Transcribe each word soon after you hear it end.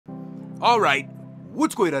Alright,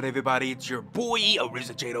 what's going on everybody? It's your boy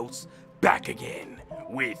Arizajados back again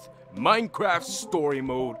with Minecraft Story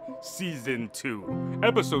Mode Season 2.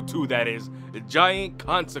 Episode 2, that is, Giant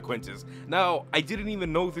Consequences. Now, I didn't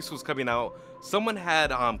even know this was coming out. Someone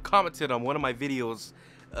had commented on one of my videos,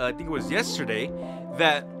 I think it was yesterday,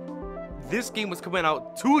 that this game was coming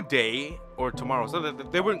out today or tomorrow, so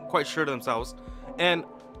that they weren't quite sure themselves. And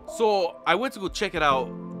so I went to go check it out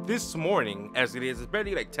this morning, as it is. It's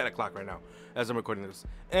barely like 10 o'clock right now as I'm recording this,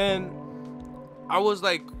 and I was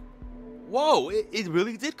like, whoa, it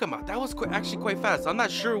really did come out. That was actually quite fast. I'm not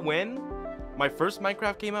sure when my first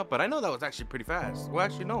Minecraft came out, but I know that was actually pretty fast. Well,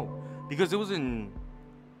 actually no, because it was in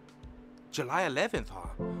July 11th, huh?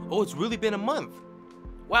 Oh, it's really been a month.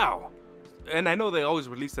 Wow. And I know they always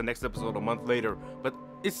release the next episode a month later, but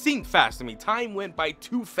it seemed fast to me. Time went by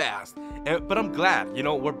too fast. But I'm glad, you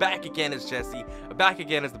know, we're back again as Jesse, back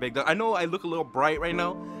again as the big dog. I know I look a little bright right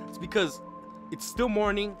now. It's because it's still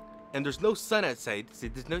morning and there's no sun outside. So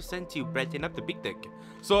there's no sun to brighten up the big dog.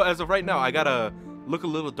 So as of right now, I gotta look a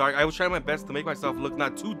little dark. I was trying my best to make myself look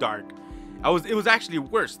not too dark. It was actually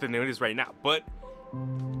worse than it is right now. But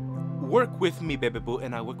work with me, baby boo,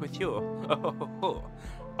 and I work with you.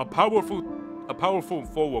 A powerful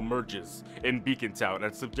foe emerges in Beacon Town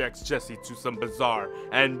and subjects Jesse to some bizarre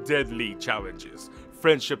and deadly challenges.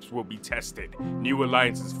 Friendships will be tested, new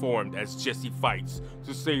alliances formed as Jesse fights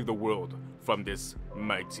to save the world from this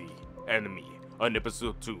mighty enemy. On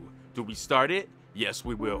episode 2, do we start it? Yes,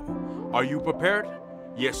 we will. Are you prepared?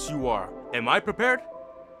 Yes, you are. Am I prepared?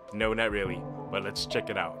 No, not really, but let's check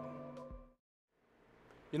it out.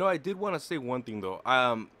 You know, I did want to say one thing though.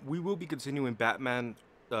 We will be continuing Batman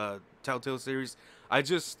Telltale series. I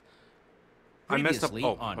messed up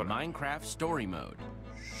on Minecraft Story Mode.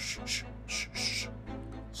 Shh.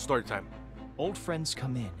 Story time. Old friends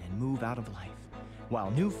come in and move out of life, while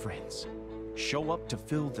new friends show up to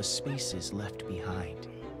fill the spaces left behind.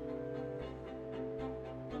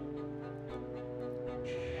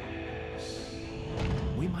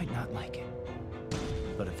 We might not like it,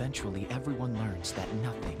 but eventually everyone learns that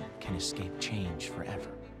nothing can escape change forever.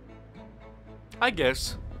 I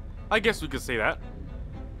guess we could say that.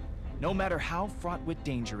 No matter how fraught with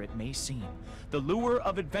danger it may seem, the lure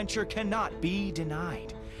of adventure cannot be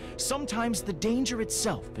denied. Sometimes the danger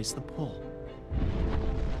itself is the pull.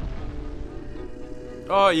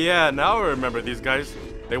 Oh yeah, now I remember these guys.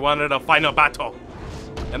 They wanted a final battle,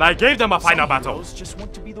 and I gave them a final battle. Some heroes just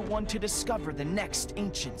want to be the one to discover the next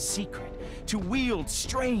ancient secret, to wield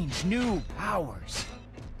strange new powers.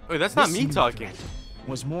 Wait, that's not me talking.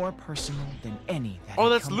 Was more personal than any that oh,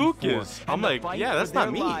 had that's come Lucas. before, I'm like, yeah, that's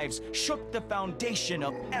not me. Lives shook the foundation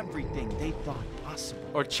of everything they thought possible.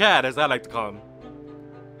 Or Chad, as I like to call him.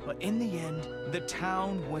 But in the end, the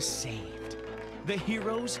town was saved. The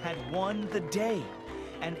heroes had won the day,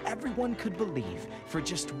 and everyone could believe for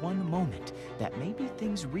just one moment that maybe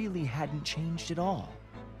things really hadn't changed at all.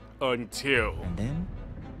 Until. And then,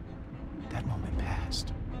 that moment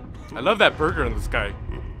passed. I love that burger in the sky.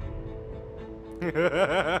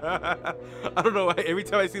 I don't know why every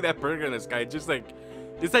time I see that burger in the sky, it's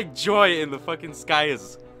like joy in the fucking sky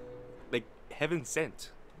is like heaven sent.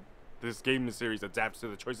 This game series adapts to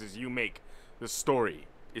the choices you make. The story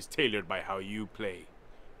is tailored by how you play.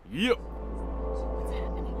 Yep.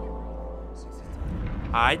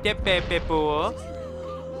 Hi there, people.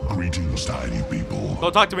 Greetings, tiny people.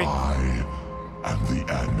 Don't talk to me. I am the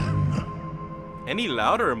admin. Any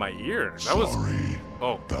louder in my ear? Sorry.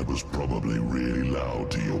 Oh. That was probably really loud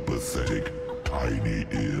to your pathetic, tiny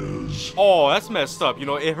ears. Oh, that's messed up. You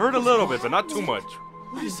know, it hurt a little bit, but not too much.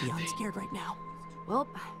 What is he? I'm scared right now. Well,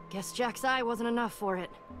 guess Jack's eye wasn't enough for it.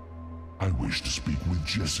 I wish to speak with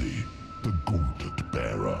Jesse, the gauntlet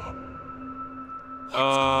bearer.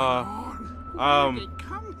 Where did it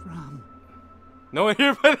come from? No one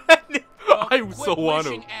here but I so want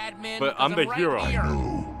to, but I'm the hero. I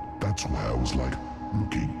know. That's why I was like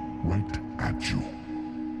looking right at you.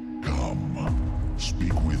 Come,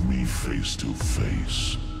 speak with me face to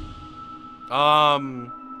face.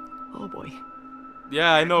 Oh boy.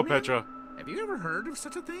 Yeah, I know, Petra. Have you ever heard of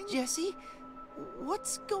such a thing? Jesse,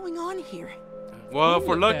 what's going on here? Well, if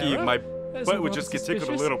we're lucky, Sarah? my That's butt a would little just get tickled a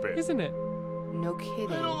suspicious, little bit. isn't it? No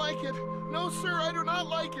kidding. I don't like it. No, sir, I do not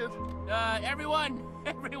like it. Everyone,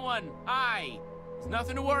 hi. There's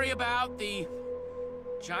nothing to worry about. The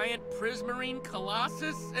giant prismarine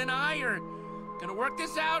colossus and I are gonna work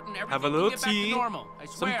this out, and everything Have a little will get back to tea, normal. I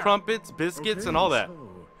some swear. crumpets, biscuits, and all that.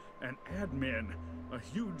 So, an admin, a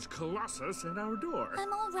huge colossus at our door.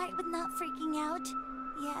 I'm all right with not freaking out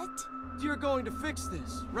yet. You're going to fix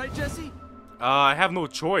this, right, Jesse? I have no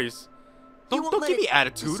choice. Don't give me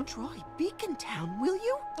attitude. Destroy Beacon Town, will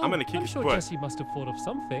you? I'm gonna kick I'm his sure butt. Jesse must have thought of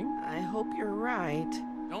something. I hope you're right.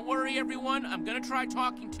 Don't worry, everyone. I'm gonna try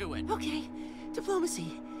talking to it. Okay,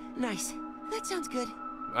 diplomacy. Nice. That sounds good.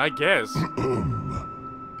 I guess.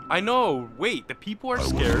 I know. Wait, the people are I would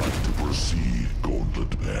scared. like to proceed,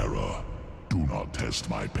 Gauntlet Bearer. Do not test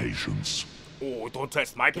my patience. Oh, don't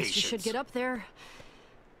test my Guess patience. you should get up there.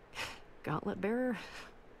 Gauntlet bearer.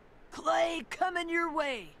 Clay, coming your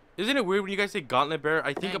way. Isn't it weird when you guys say gauntlet bear? I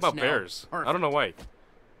think Thanks, about Nell. bears. I don't know why.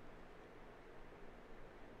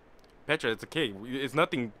 Petra, it's okay. It's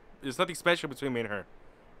nothing. It's nothing special between me and her.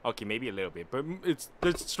 Okay, maybe a little bit, but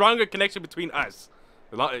there's stronger connection between us.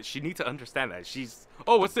 She needs to understand that. She's.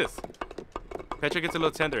 Oh, what's this? Petra gets a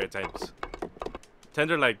little tender at times.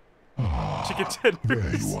 Tender like chicken There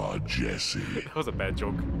tenders. you are, Jesse. That was a bad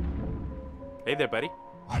joke. Hey there, buddy.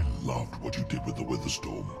 I loved what you did with the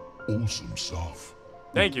Witherstorm. Awesome stuff.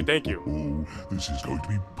 Thank you, thank you. Oh, this is going to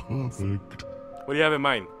be perfect. What do you have in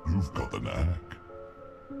mind? You've got the knack.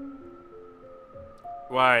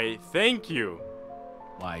 Why, thank you.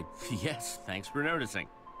 Why, yes, thanks for noticing.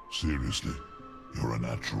 Seriously, you're a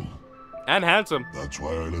natural. And handsome. That's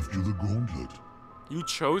why I left you the gauntlet. You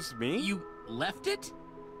chose me? You left it?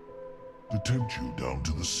 To tempt you down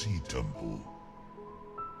to the Sea Temple.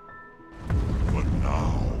 But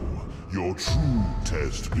now, your true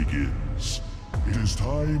test begins. It is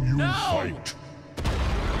time you fight.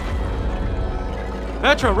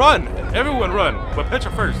 Petra, run! Everyone run, but Petra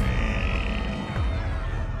first.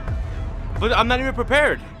 But I'm not even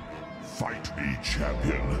prepared. Fight me,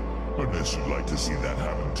 champion. Unless you'd like to see that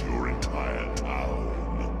happen to your entire town.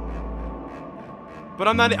 But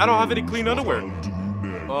I'm not. I don't have any clean What underwear. I'll do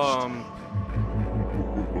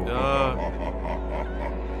next.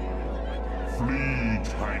 Flee,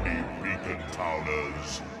 tiny beacon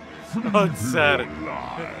towners. Oh, it's sad.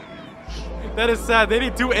 That is sad. They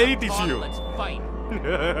didn't do anything to you. Let's fight.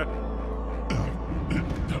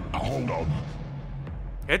 Hold on.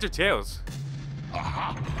 Heads or tails?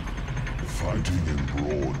 Aha! Fighting in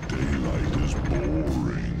broad daylight is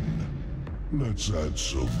boring. Let's add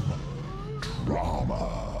some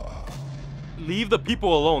drama. Leave the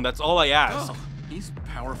people alone. That's all I ask. Oh, he's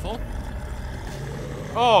powerful.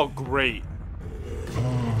 Oh, great.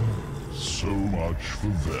 So much for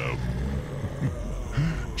them.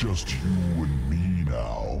 Just you and me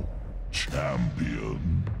now,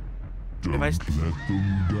 champion. Don't let them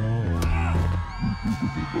down.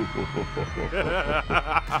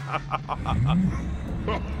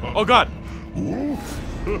 Oh God.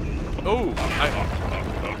 Oh,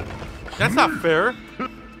 that's not fair.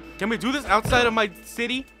 Can we do this outside of my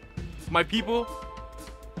city? My people,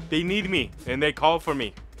 they need me and they call for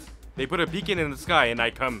me. They put a beacon in the sky and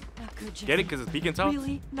I come. Not good, Jesse. Get it? Because it's Beacon Town?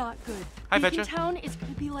 Really not good. Hi, Beacon Petra. Town is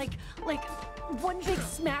gonna be like one big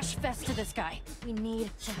smash fest to this guy. We need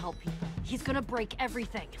to help people. He's gonna break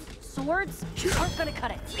everything. Swords aren't gonna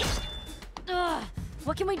cut it. Ugh.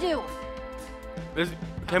 What can we do?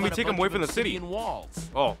 Can we take them away from the city? Walls.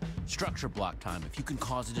 Oh. Structure block time. If you can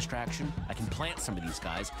cause a distraction, I can plant some of these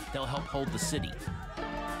guys. They'll help hold the city.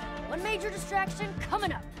 One major distraction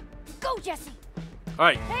coming up. Go, Jesse. All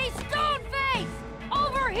right. Hey, Stoneface!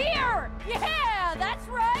 Over here! Yeah, that's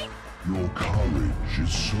right. Your courage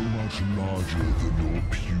is so much larger than your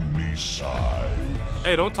puny size.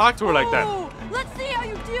 Hey, don't talk to her like that. Ooh, let's see how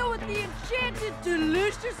you deal with the enchanted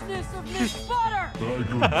deliciousness of this butter. I could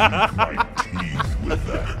break my teeth with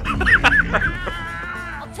that blade.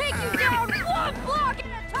 I'll take you down one block at a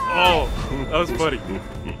time. Oh, that was funny.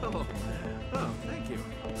 Oh, thank you.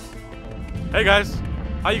 Hey guys,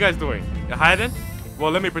 how you guys doing? You hiding? Well,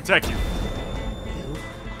 let me protect you. You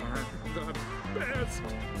are the best.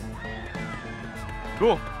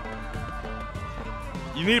 Cool.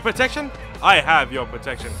 You need protection? I have your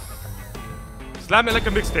protection. Slam it like a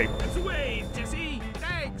mixtape. That's the way, Jesse.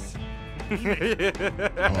 Thanks.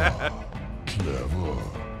 Clever.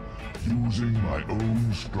 Using my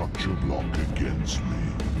own structure block against me.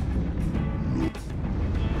 Look.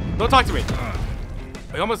 Don't talk to me.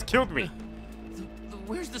 He almost killed me.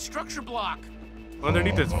 Where's the structure block?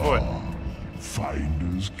 Underneath his foot.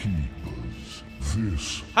 Finders keepers.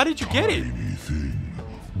 This How did you get it? tiny thing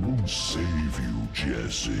won't save you,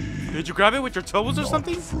 Jesse. Did you grab it with your toes or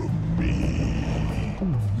something? From me.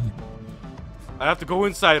 I have to go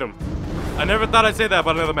inside him. I never thought I'd say that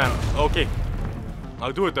about another man. Okay.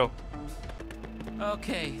 I'll do it though.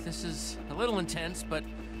 Okay, this is a little intense, but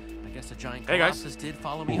I guess a giant Hey, guys. colossus did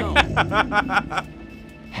follow me home. Hide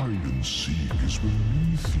and seek is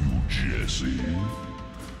beneath you, Jesse.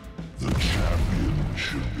 The champion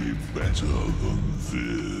should be better than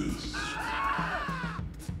this.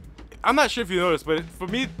 I'm not sure if you noticed, but for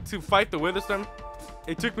me to fight the Witherstorm,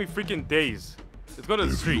 it took me freaking days. Let's go to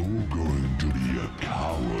the street. If you're going to be a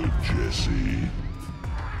coward, Jesse,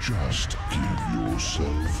 just give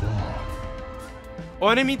yourself up. Oh,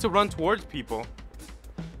 I didn't mean to run towards people.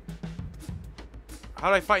 How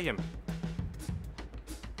do I fight him?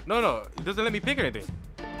 No, it doesn't let me pick anything.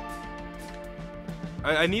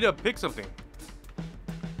 I need to pick something.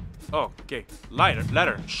 Oh, okay. Ladder.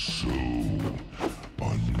 So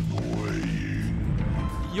annoying.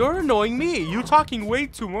 You're annoying me. You're talking way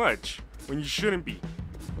too much when you shouldn't be.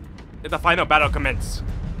 Let the final battle commence.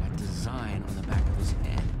 That design on the back of his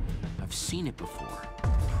head. I've seen it before.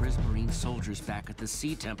 Prismarine soldiers back at the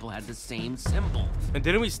Sea Temple had the same symbol. And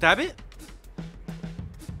didn't we stab it?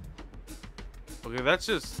 Okay, that's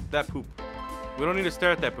just that poop. We don't need to stare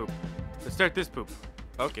at that poop. Let's stare at this poop.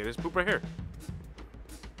 Okay, there's poop right here.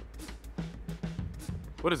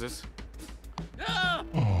 What is this? Ah!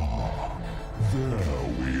 Ah, there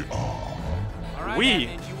we are. All right, We?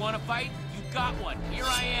 Edmund, you want to fight? You got one. Here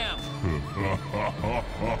I am.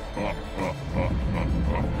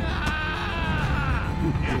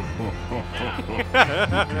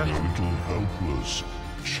 Little helpless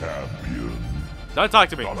champion. Don't talk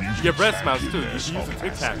to me. I'll use Your breath this smells too. You happiness should use a of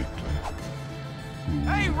Tic Tac. acid.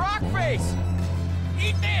 Hey, Rockface!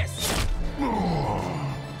 Eat this!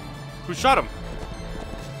 Who shot him?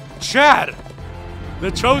 Chad!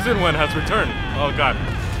 The chosen one has returned. Oh god.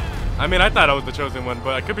 I mean, I thought I was the chosen one,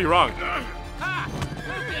 but I could be wrong. Ha!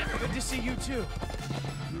 Lucas! Good to see you too.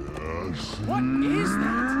 Yes. What is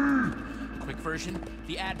that? Quick version,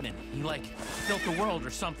 the admin. He, like, built the world or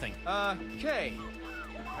something. Kay.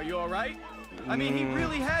 Are you alright? I mean, he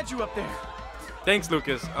really had you up there. Thanks,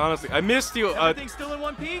 Lucas. Honestly, I missed you. Everything still in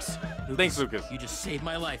one piece? Thanks, Lucas. You just saved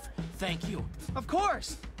my life. Thank you. Of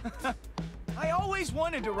course. I always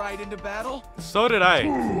wanted to ride into battle. So did I.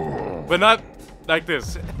 But not like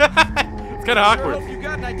this. It's kind of I awkward. hope you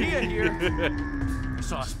got an idea here. I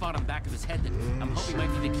saw a spot on the back of his head that I'm hoping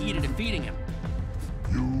might be the key to defeating him.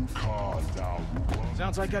 You can't outrun.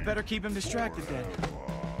 Sounds like I better keep him distracted then.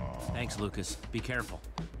 Thanks, Lucas. Be careful.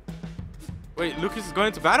 Wait, Lucas is going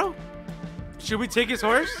into battle? Should we take his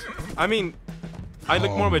horse? I mean, I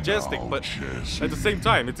look more majestic, but at the same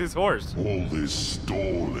time, it's his horse. All this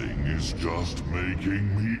stalling is just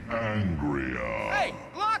making me angrier. Hey,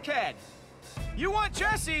 Blockhead! You want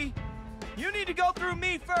Jesse? You need to go through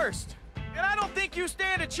me first. And I don't think you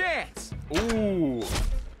stand a chance. Ooh.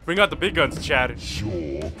 Bring out the big guns, Chad.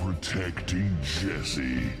 You're protecting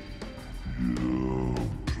Jesse. Oh,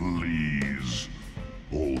 please.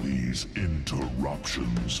 All these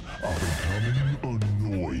interruptions are becoming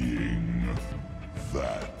annoying.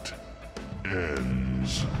 That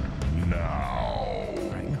ends now.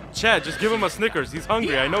 Chad, just give him a Snickers. He's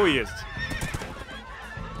hungry. I know he is.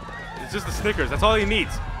 It's just a Snickers. That's all he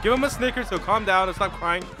needs. Give him a Snickers. He'll calm down and stop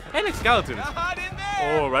crying. And it's skeletons. Not in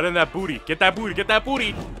there! Oh, right in that booty. Get that booty. Get that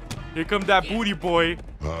booty. Here comes that booty boy.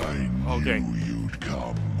 I knew you'd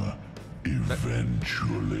come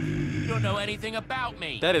eventually. You don't know anything about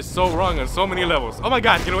me. That is so wrong on so many levels. Oh my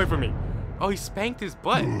god, get away from me. Oh, he spanked his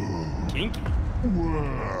butt. Kinky.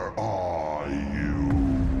 Where are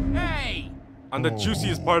you? Hey! On the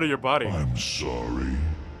juiciest part of your body. I'm sorry.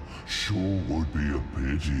 Sure would be a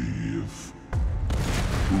pity if...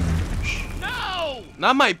 Oops. No!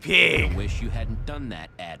 Not my I pig. wish you hadn't done that,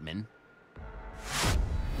 admin.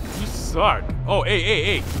 You suck. Oh,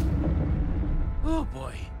 hey. Oh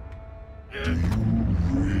boy. Do you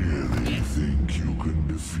really think you can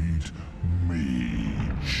defeat me,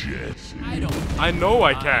 Jesse? I know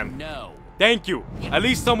I can. No. Thank you. At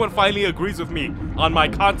least someone finally agrees with me on my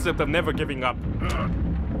concept of never giving up.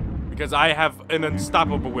 Because I have an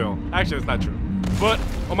unstoppable will. Actually, it's not true. But,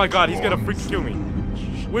 oh my god, he's gonna freaking kill me.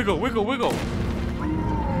 Wiggle.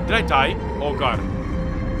 Did I die? Oh god.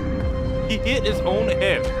 He hit his own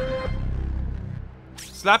head.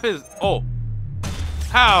 Slap his... Oh.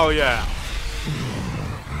 Hell yeah.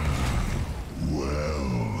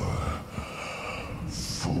 Well,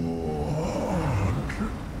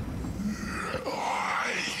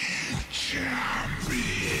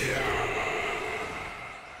 champion.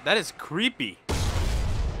 That is creepy.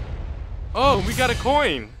 Oh, we got a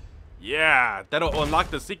coin. Yeah, that'll unlock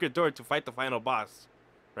the secret door to fight the final boss.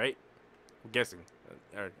 Right? I'm guessing.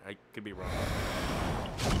 Or I could be wrong.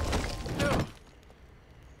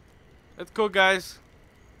 That's cool, guys.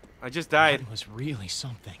 I just died. That was really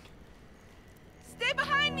something. Stay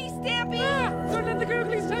behind me, Stampy! Don't let the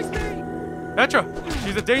googlies taste me! Petra,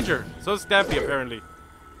 she's a danger. So is Stampy, apparently.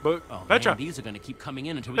 But Oh, Petra. man, these are gonna keep coming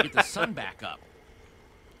in until we get the sun back up.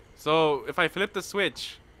 So if I flip the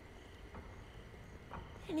switch,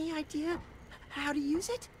 Any idea how to use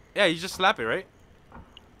it? Yeah, you just slap it, right?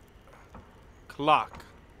 Clock.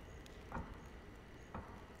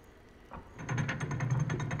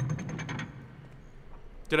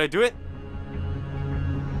 Did I do it?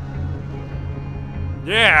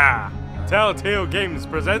 Yeah! Telltale Games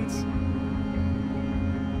presents,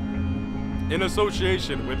 in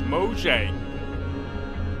association with Mojang.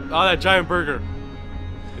 Oh, that giant burger.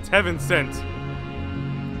 It's heaven sent.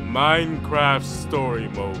 Minecraft Story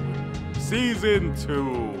Mode. Season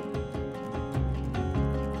 2.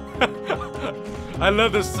 I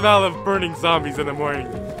love the smell of burning zombies in the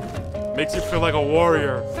morning. Makes you feel like a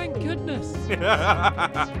warrior. Thank goodness.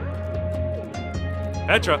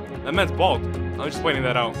 Petra, that man's bald. I'm just pointing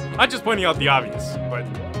that out. I'm just pointing out the obvious. But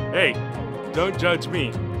hey, don't judge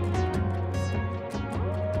me.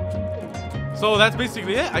 So that's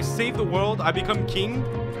basically it. I save the world. I become king.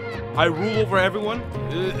 I rule over everyone.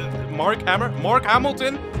 Mark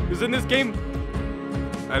Hamilton is in this game.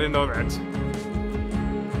 I didn't know that.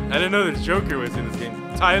 I didn't know that Joker was in this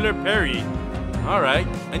game. Tyler Perry. All right.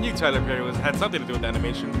 I knew Tyler Perry had something to do with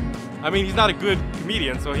animation. I mean, he's not a good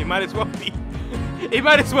comedian, so he might as well be. He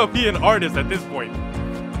might as well be an artist at this point.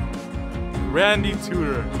 Randy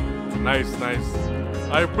Tudor. Nice, nice.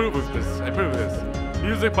 I approve of this. I approve of this.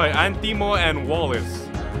 Music by Antimo and Wallace.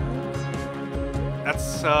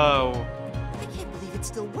 That's so... I can't believe it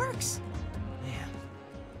still works. Man,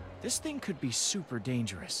 this thing could be super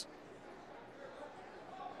dangerous.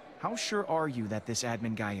 How sure are you that this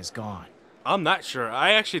admin guy is gone? I'm not sure.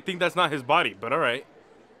 I actually think that's not his body, but alright.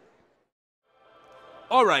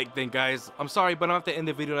 Alright then, guys. I'm sorry, but I have to end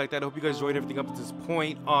the video like that. I hope you guys enjoyed everything up to this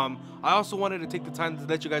point. I also wanted to take the time to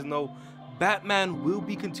let you guys know Batman will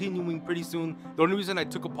be continuing pretty soon. The only reason I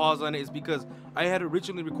took a pause on it is because I had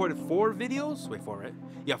originally recorded 4 videos. Wait for it.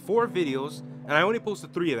 Yeah, 4 videos, and I only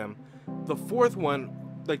posted 3 of them. The 4th one,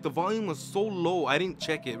 like, the volume was so low, I didn't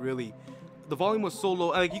check it really. The volume was so low.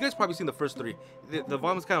 Like, you guys probably seen the first 3. The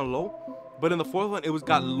volume was kind of low, but in the 4th one, it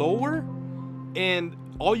got lower, and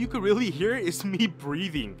all you could really hear is me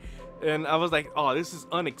breathing. And I was like, oh, this is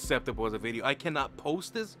unacceptable as a video. I cannot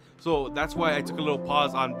post this. So that's why I took a little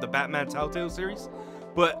pause on the Batman Telltale series.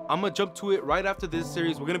 But I'm going to jump to it right after this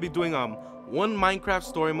series. We're going to be doing 1 Minecraft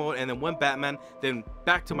story mode and then 1 Batman. Then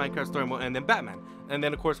back to Minecraft story mode and then Batman. And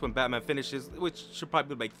then, of course, when Batman finishes, which should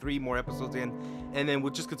probably be like 3 more episodes in. And then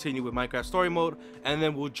we'll just continue with Minecraft story mode. And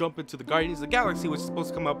then we'll jump into the Guardians of the Galaxy, which is supposed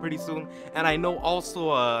to come out pretty soon. And I know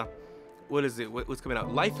also... what is it? What's coming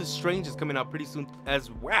out? Life is Strange is coming out pretty soon as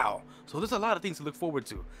well. So there's a lot of things to look forward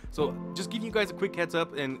to. So just giving you guys a quick heads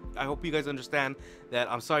up, and I hope you guys understand that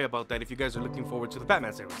I'm sorry about that if you guys are looking forward to the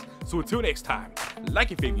Batman series. So until next time,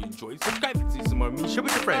 like if you enjoyed, subscribe and see some more of me, share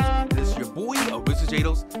with your friends. This is your boy,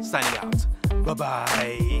 Witherstorm, signing out.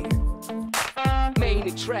 Bye-bye. Main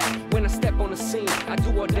the track when I step on the scene. I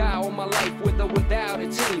do or die all my life with or without a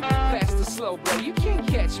team. Fast or slow, bro, you can't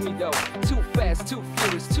catch me though. Too fast, too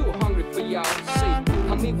furious, too hungry for y'all to see.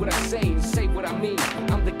 I mean what I say and say what I mean.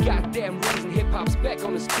 I'm the goddamn reason hip-hop's back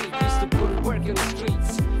on its feet. Used to put work in the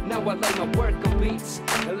streets. Now I lay my work on beats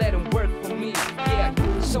and let them work for me.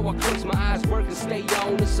 Yeah, so I close my eyes, work and stay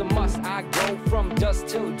on. It's a must, I go from dusk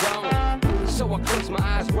till dawn. So I close my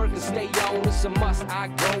eyes, work and stay on. It's a must, I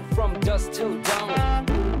go from dusk till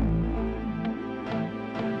dawn.